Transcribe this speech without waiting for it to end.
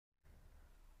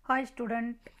Hi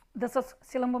student, this is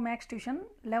Silamba Max Tuition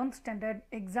 11th standard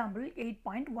example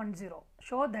 8.10.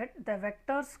 Show that the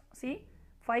vectors see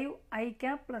 5 I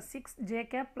cap plus 6 j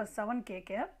cap plus 7 k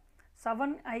cap,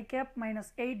 7 I cap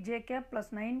minus 8 j cap plus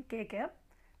 9 k cap,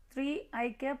 3 I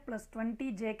cap plus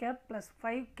 20 j cap plus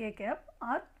 5 k cap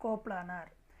are coplanar.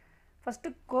 First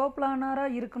coplanar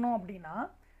இருக்கணும் அப்படினா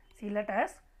see let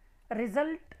us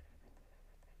result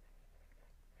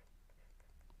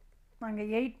நாங்கள்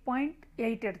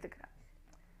 8.8 எடுத்துக்கிறேன்.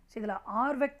 So இதில்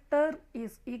r vector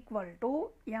is equal to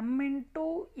m into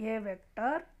a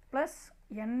vector plus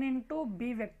n into b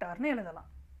vectorனு எழுதலாம்.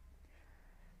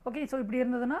 Okay, so இப்படி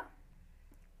இருந்ததுன்னா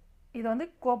இது வந்து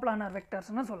கோப்ளானார்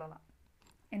வெக்டர்ஸ்னு சொல்லலாம்.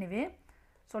 எனிவே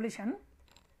சொல்யூஷன்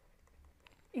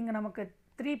இங்கே நமக்கு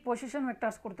 3 பொசிஷன்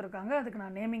வெக்டர்ஸ் கொடுத்துருக்காங்க, அதுக்கு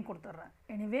நான் நேமிங் கொடுத்துட்றேன்.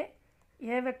 Anyway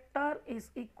a vector is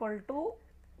equal to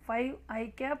 5 I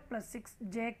cap plus 6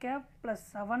 j cap plus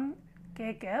 7 k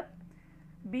cap,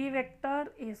 b vector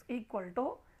is equal to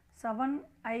 7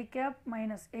 I cap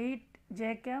minus 8 j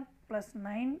cap plus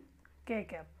 9 k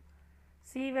cap,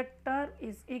 c vector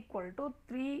is equal to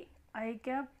 3 I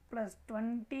cap plus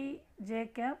 20 j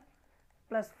cap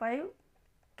plus 5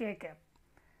 k cap.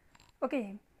 Okay,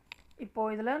 இப்போ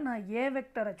இதில் நான் a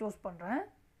வெக்டரை choose பண்ணுறேன்.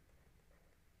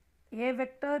 a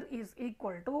vector is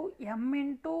equal to m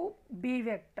into b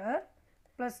vector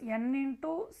plus n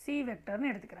into c vectorனு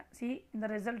எடுத்துக்கிறேன். இந்த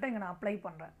ரிசல்ட்டை இங்கே நான் அப்ளை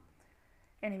பண்ணுறேன்.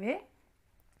 எனிவே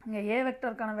இங்கே a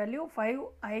வெக்டருக்கான value 5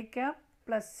 I cap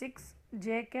plus 6 j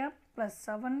cap plus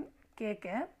 7 k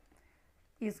cap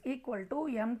is equal to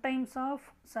m times of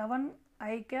 7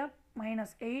 I cap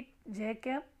minus 8 j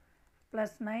cap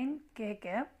plus 9 k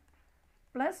cap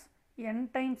plus n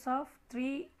times of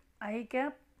 3 I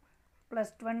cap plus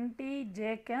 20 j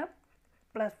cap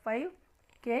plus 5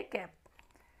 k cap.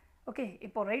 Okay,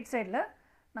 இப்போ right சைடில்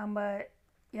நம்ம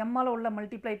எம்மால் உள்ள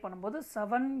multiply பண்ணும்போது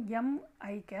 7m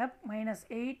I cap minus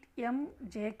 8m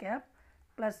j cap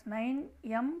plus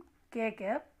 9m k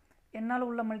cap, என்னால்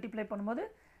உள்ள multiply பண்ணும்போது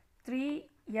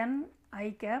 3n I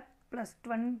cap plus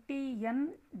 20n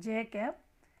j cap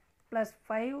plus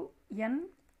 5n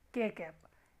k cap.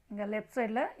 இங்கே லெஃப்ட்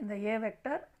சைடில் இந்த a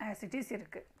vector as it is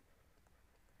இருக்குது.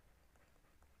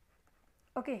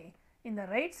 ஓகே, இந்த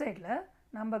right சைடில்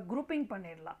நம்ம குரூப்பிங்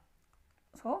பண்ணிடலாம்.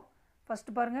 ஸோ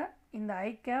ஃபஸ்ட்டு பாருங்கள், இந்த I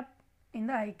cap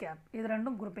இந்த I cap இது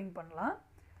ரெண்டும் குரூப்பிங் பண்ணலாம்.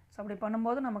 ஸோ அப்படி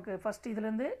பண்ணும்போது நமக்கு ஃபஸ்ட்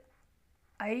இதுலேருந்து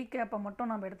I கேப்பை மட்டும்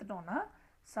நம்ம எடுத்துட்டோம்னா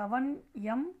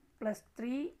 7m plus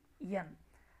 3n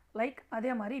லைக்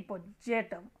அதே மாதிரி இப்போ j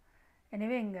டேர்ம்.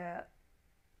 எனிவே இங்கே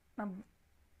நான்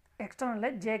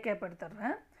எக்ஸ்டர்னலில் j கேப்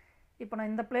எடுத்துடுறேன். இப்போ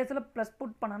நான் இந்த பிளேஸில் ப்ளஸ்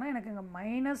புட் பண்ணேன்னா எனக்கு இங்கே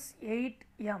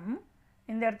 -8m,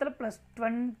 இந்த இடத்துல ப்ளஸ்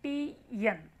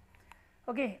 20n.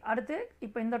 ஓகே, அடுத்து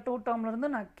இப்போ இந்த 2 டேர்ம்லேருந்து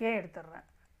நான் k எடுத்துடுறேன்.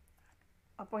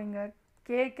 அப்போ இங்கே k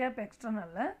கேப்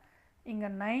எக்ஸ்டர்னலில் இங்கே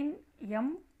 9m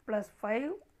 +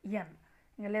 5n,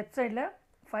 இங்கே லெஃப்ட் சைடில்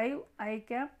 5 I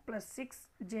cap + 6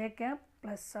 j cap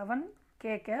 + 7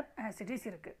 k cap as it is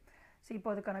இருக்குது. ஸோ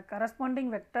இப்போ அதுக்கான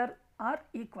கரஸ்பாண்டிங் வெக்டர் ஆர்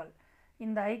ஈக்குவல்.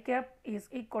 இந்த I cap is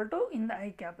equal to இந்த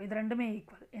I cap, இது ரெண்டுமே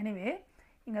ஈக்குவல். எனிவே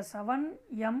இங்கே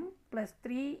 7m +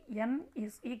 3n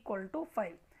is equal to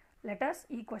 5. let us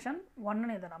equation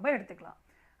 1 இதை நம்ம எடுத்துக்கலாம்.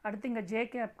 அடுத்து இங்கே j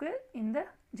கேப்க்கு இந்த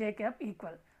j gap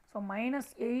equal. So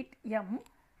 -8m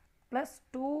plus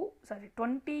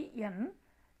 20n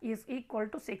is equal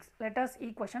to 6. let us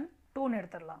equation 2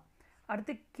 எடுத்துடலாம்.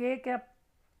 அடுத்து k gap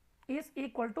is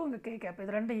equal to இங்கே k கேப்,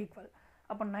 இது ரெண்டு ஈக்குவல்.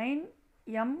 அப்போ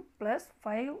 9m plus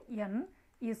 5n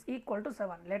is equal to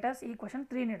 7. let us equation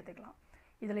 3 எடுத்துக்கலாம்.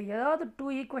 இதில் ஏதாவது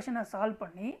 2 ஈக்குவேஷனை சால்வ்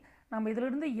பண்ணி நம்ம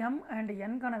இதிலிருந்து m அண்ட்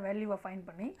nக்கான வேல்யூவை ஃபைண்ட்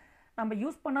பண்ணி நம்ம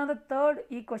யூஸ் பண்ணாத தேர்ட்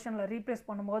ஈக்குவேஷனில் ரீப்ளேஸ்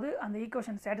பண்ணும்போது அந்த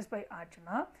ஈக்குவேஷன் சாட்டிஸ்ஃபை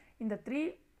ஆச்சுன்னா இந்த 3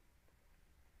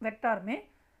 வெக்டாருமே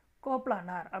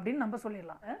கோப்ளானார் அப்படின்னு நம்ம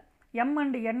சொல்லிடலாம். m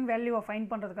அண்ட் n வேல்யூவை ஃபைண்ட்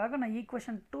பண்ணுறதுக்காக நான்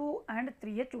ஈக்குவேஷன் 2 அண்ட்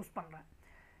 3 சூஸ் பண்ணுறேன்.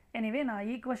 எனிவே நான்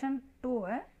equation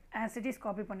 2 as it is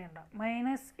copy பண்ணிடுறேன்.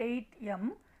 -8m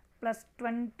plus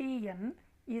 20n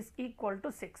is equal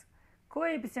to 6.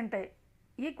 கோஎஃபிஷியன்ட்டை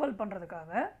equal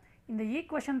பண்ணுறதுக்காக இந்த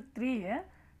ஈக்குவேஷன் 3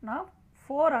 நான்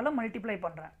 4ஆல் மல்டிப்ளை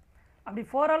பண்ணுறேன். அப்படி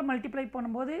 4ஆல் மல்டிப்ளை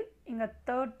பண்ணும்போது இங்கே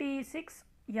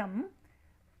 36m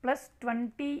plus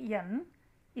 20n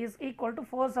is equal to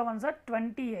 4 7s are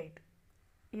 28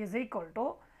 is equal to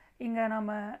இங்கே நம்ம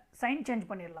சைன் சேஞ்ச்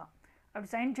பண்ணிடலாம். அப்படி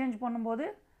சைன் சேஞ்ச் பண்ணும்போது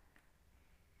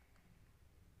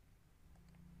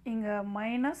இங்கே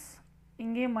மைனஸ்,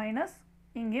 இங்கே மைனஸ்,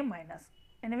 இங்கே மைனஸ்.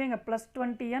 எனவே இங்கே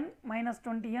 +20n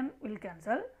 -20n will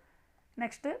cancel.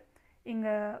 Next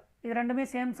இங்கே இது ரெண்டுமே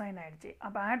சேம் சைன் ஆகிடுச்சு.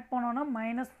 அப்போ ஆட் பண்ணோன்னா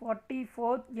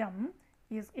 -44m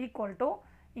இஸ் ஈக்குவல் டு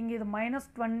இங்கே இது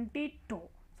 -22.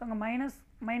 ஸோ இங்கே minus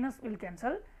minus will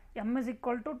cancel. m is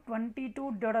equal to 22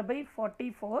 divided by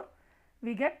 44,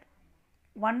 we get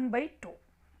 1 by 2.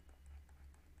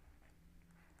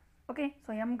 Okay,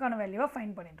 so m கான வேல்யூவை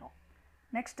ஃபைண்ட் பண்ணிட்டோம்.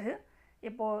 நெக்ஸ்ட்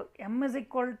இப்போ m is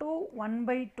equal to 1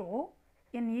 by 2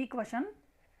 in equation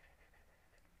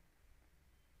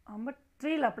நம்ம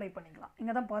 3ல apply பண்ணிக்கலாம்.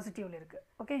 இங்கே தான் பாசிட்டிவ்ல இருக்குது.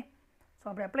 ஓகே, ஸோ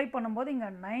அப்படி அப்ளை பண்ணும்போது இங்கே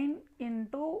 9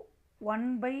 into 1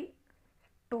 by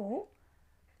 2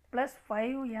 plus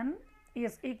 5n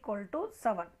is equal to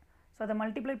 7. So அதை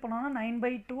மல்டிப்ளை பண்ணோன்னா 9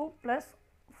 by 2 plus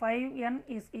 5n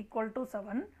is equal to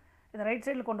 7. இதை ரைட்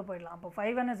சைடில் கொண்டு போயிடலாம். அப்போ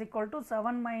 5n is equal to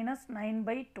 7 minus 9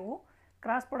 by 2.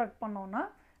 Cross product பண்ணோன்னா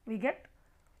we get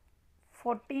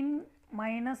 14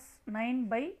 minus 9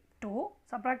 by 2.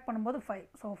 Subtract பண்ணும்போது 5.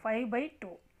 So 5 by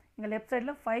 2. இங்கே லெஃப்ட்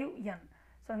சைடில் 5n.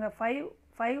 ஸோ இங்கே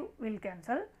 5 will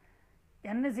cancel.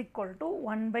 n is equal to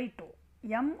 1 by 2.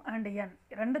 m and n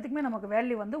ரெண்டுத்துக்குமே நமக்கு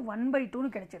வேல்யூ வந்து 1 by 2னு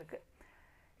கிடைச்சிருக்கு.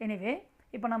 எனிவே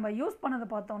இப்போ நம்ம யூஸ் பண்ணதை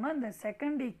பார்த்தோம்னா இந்த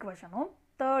செகண்ட் ஈக்குவேஷனும்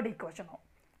தேர்ட் ஈக்குவேஷனும்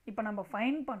இப்போ நம்ம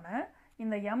ஃபைண்ட் பண்ண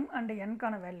இந்த m and n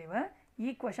கான வேல்யூவை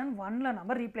ஈக்குவேஷன் 1ல்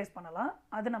நம்ம ரீப்ளேஸ் பண்ணலாம்.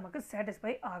 அது நமக்கு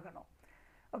சாட்டிஸ்ஃபை ஆகணும்.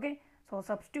 Okay, so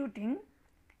substituting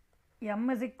m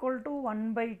is equal to 1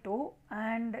 by 2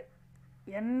 and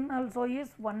n also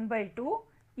is 1 by 2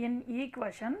 in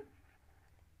equation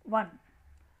 1.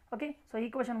 Okay, so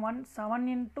equation 1,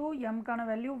 7 into m கான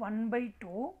value 1 by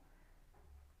 2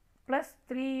 plus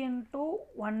 3 into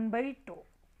 1 by 2.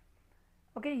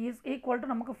 Okay, is equal to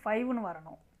நமக்கு 5னு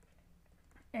வரணும்.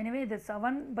 Anyway, இது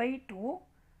 7 by 2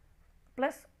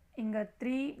 plus இங்க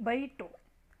 3 by 2.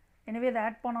 Anyway, இதை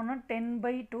add பண்ணோம்னா 10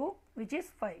 by 2 which is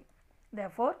 5.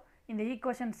 Therefore, இந்த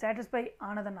equation satisfy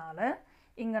ஆனதுனால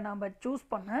இங்கே நாம் சூஸ்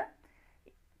பண்ண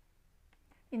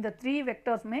இந்த 3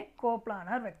 வெக்டர்ஸுமே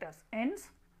கோப்ளானார் vectors. Hence,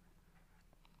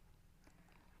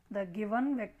 the given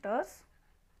vectors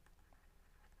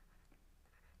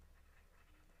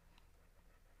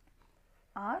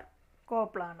are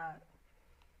coplanar.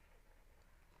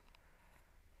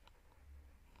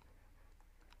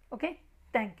 Okay,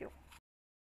 thank you.